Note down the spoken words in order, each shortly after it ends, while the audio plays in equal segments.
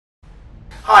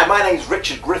Hi, my name's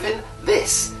Richard Griffin.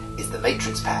 This is the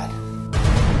Matrix Pad.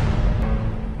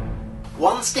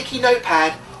 One sticky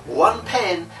notepad, one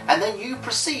pen, and then you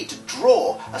proceed to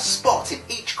draw a spot in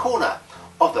each corner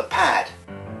of the pad.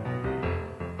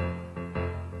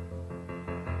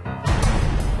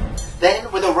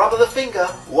 Then, with a rub of the finger,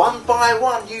 one by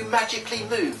one, you magically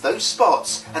move those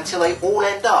spots until they all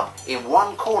end up in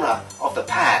one corner of the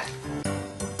pad.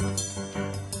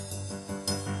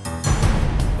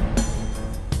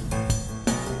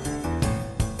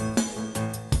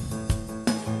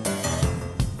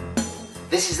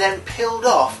 This is then peeled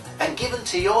off and given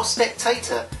to your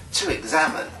spectator to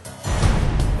examine.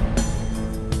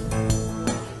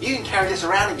 You can carry this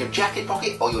around in your jacket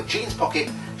pocket or your jeans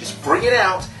pocket. Just bring it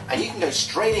out and you can go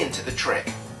straight into the trick.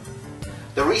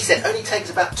 The reset only takes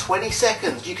about 20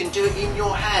 seconds. You can do it in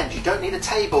your hand. You don't need a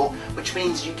table, which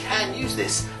means you can use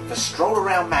this for stroll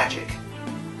around magic.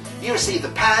 You receive the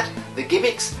pad, the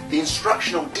gimmicks, the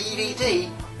instructional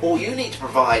DVD. All you need to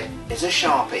provide is a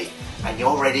Sharpie and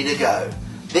you're ready to go.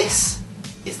 This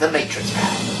is the Matrix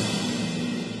Pad.